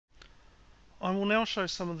I will now show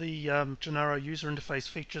some of the Genero user interface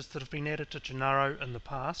features that have been added to Genero in the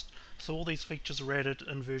past. So all these features are added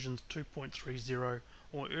in versions 2.30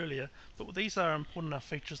 or earlier, but these are important enough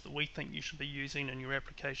features that we think you should be using in your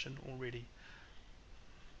application already.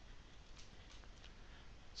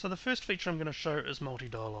 So the first feature I'm going to show is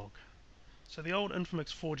multi-dialog. So the old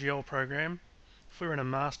infamous 4GL program, if we were in a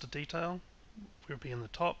master detail, we would be in the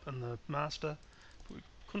top in the master, but we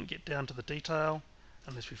couldn't get down to the detail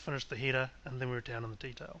unless we finished the header and then we were down in the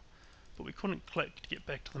detail. But we couldn't click to get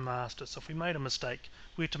back to the master, so if we made a mistake,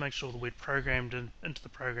 we had to make sure that we'd programmed into the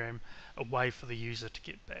program a way for the user to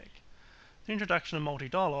get back. The introduction of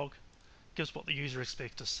multi-dialog gives what the user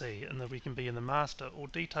expects to see, and that we can be in the master or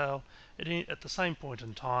detail at the same point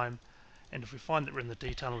in time, and if we find that we're in the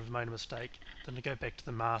detail and we've made a mistake, then to go back to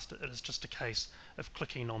the master, it is just a case of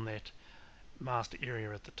clicking on that master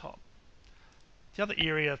area at the top. The other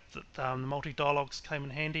area that the multi-dialogs came in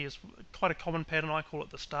handy is quite a common pattern. I call it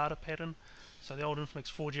the starter pattern. So the old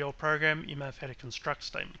infamous 4GL program, you may have had a construct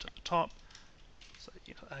statement at the top. So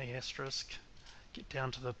you know, A asterisk, get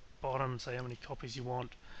down to the bottom, say how many copies you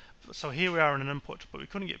want. So here we are in an input, but we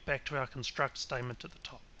couldn't get back to our construct statement at the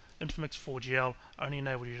top. Infamous 4GL only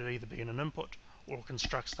enabled you to either be in an input or a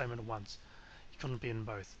construct statement at once. You couldn't be in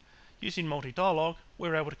both. Using multi-dialog,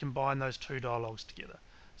 we're able to combine those two dialogues together.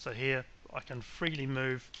 So here I can freely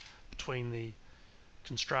move between the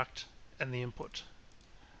construct and the input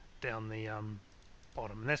down the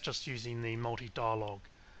bottom, and that's just using the multi-dialog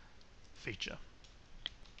feature.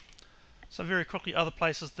 So very quickly, other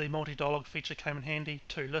places the multi-dialog feature came in handy.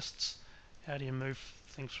 Two lists. How do you move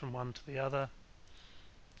things from one to the other?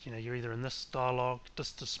 You know, you're either in this dialog,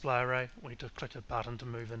 this display array, or you need to click a button to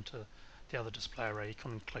move into the other display array. You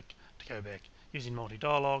couldn't click to go back. Using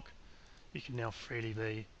multi-dialog, you can now freely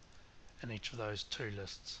be in each of those two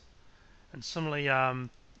lists. And similarly, a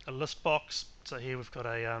list box. So here we've got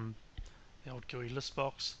a the old GUI list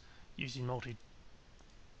box using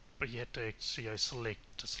but you had to actually go select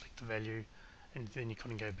to select the value, and then you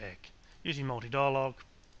couldn't go back. Using multi-dialog,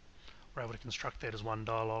 we're able to construct that as one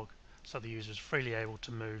dialog, so the user is freely able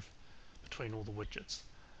to move between all the widgets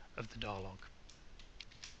of the dialog.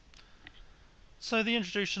 So the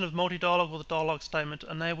introduction of multi-dialog or the dialog statement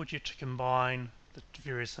enabled you to combine the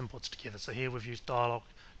various inputs together. So here we've used dialog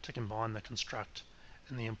to combine the construct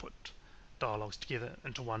and the input dialogs together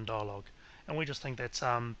into one dialog, and we just think that's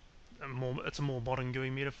it's a more modern GUI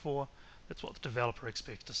metaphor. That's what the developer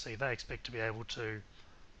expects to see. They expect to be able to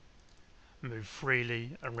move freely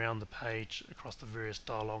around the page across the various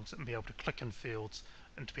dialogues and be able to click in fields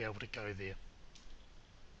and to be able to go there.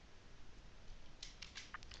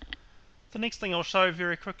 The next thing I'll show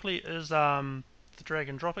very quickly is the drag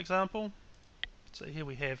and drop example. So here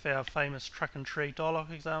we have our famous truck and tree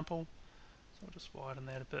dialog example. So I'll just widen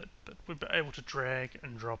that a bit, but we'll be able to drag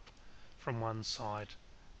and drop from one side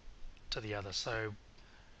to the other. So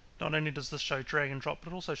not only does this show drag and drop,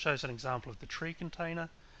 but it also shows an example of the tree container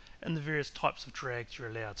and the various types of drags you're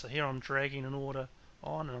allowed. So here I'm dragging an order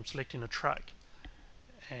on and I'm selecting a truck,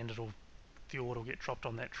 and the order will get dropped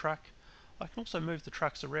on that truck. I can also move the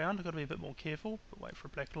trucks around. I've got to be a bit more careful, but wait for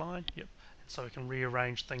a black line. Yep. And so we can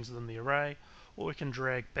rearrange things within the array, or we can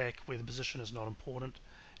drag back where the position is not important.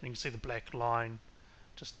 And you can see the black line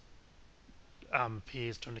just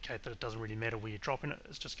appears to indicate that it doesn't really matter where you're dropping it.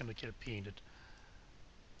 It's just going to get appended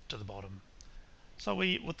to the bottom. So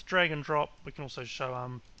with the drag and drop, we can also show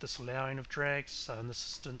disallowing of drags. So in this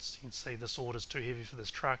instance, you can see this order is too heavy for this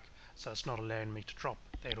truck, so it's not allowing me to drop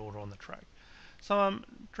that order on the truck. So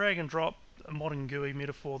drag and drop, a modern GUI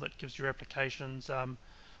metaphor that gives your applications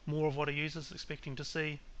more of what a user is expecting to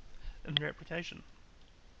see in their application.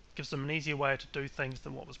 Gives them an easier way to do things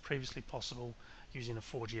than what was previously possible using a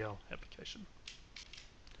 4GL application.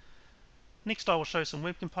 Next I will show some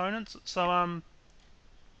web components. So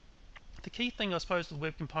the key thing I suppose with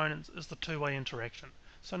web components is the two-way interaction.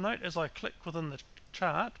 So note as I click within the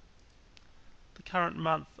chart, the current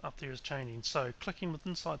month up there is changing. So clicking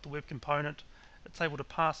inside the web component, it's able to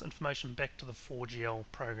pass information back to the 4GL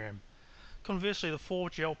program. Conversely, the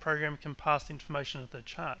 4GL program can pass the information to the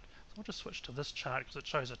chart. So I'll just switch to this chart because it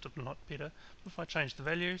shows it a lot better. But if I change the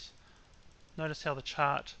values, notice how the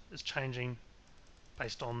chart is changing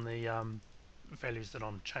based on the values that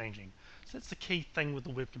I'm changing. So that's the key thing with the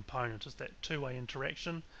web component, is that two-way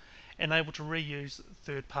interaction, and able to reuse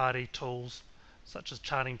third-party tools such as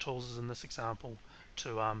charting tools as in this example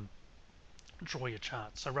to draw your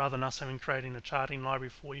charts. So rather than us creating a charting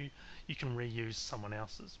library for you, you can reuse someone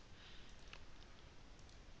else's.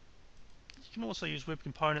 You can also use web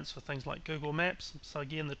components for things like Google Maps. So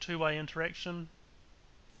again, the two-way interaction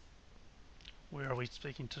Where are we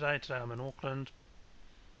speaking today? Today I'm in Auckland.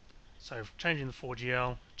 So changing the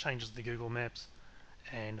 4GL changes the Google Maps,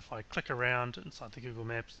 and if I click around inside the Google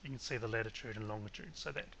Maps, you can see the latitude and longitude.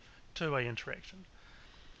 So that two-way interaction.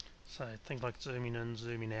 So things like zooming in,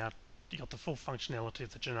 zooming out, you got the full functionality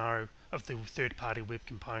of the Genero, of the third-party web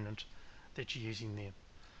component that you're using there.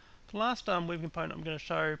 The last web component I'm going to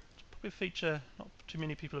show, probably a feature not too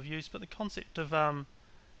many people have used, but the concept of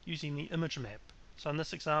using the image map. So in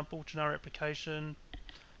this example, Genero application,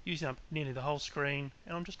 using up nearly the whole screen,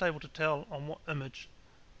 and I'm just able to tell on what image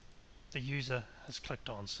the user has clicked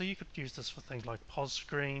on. So you could use this for things like POS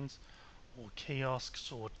screens, or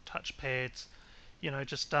kiosks, or touchpads,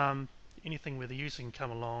 just anything where the user can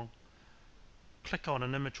come along, click on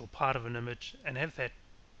an image or part of an image, and have that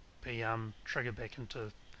be triggered back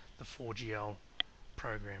into the 4GL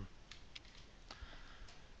program.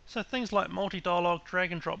 So things like multi-dialog,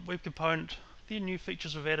 drag and drop web component, they're new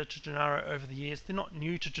features we've added to Genero over the years. They're not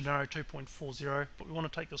new to Genero 2.40, but we want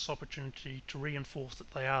to take this opportunity to reinforce that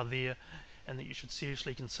they are there and that you should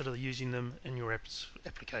seriously consider using them in your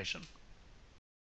application.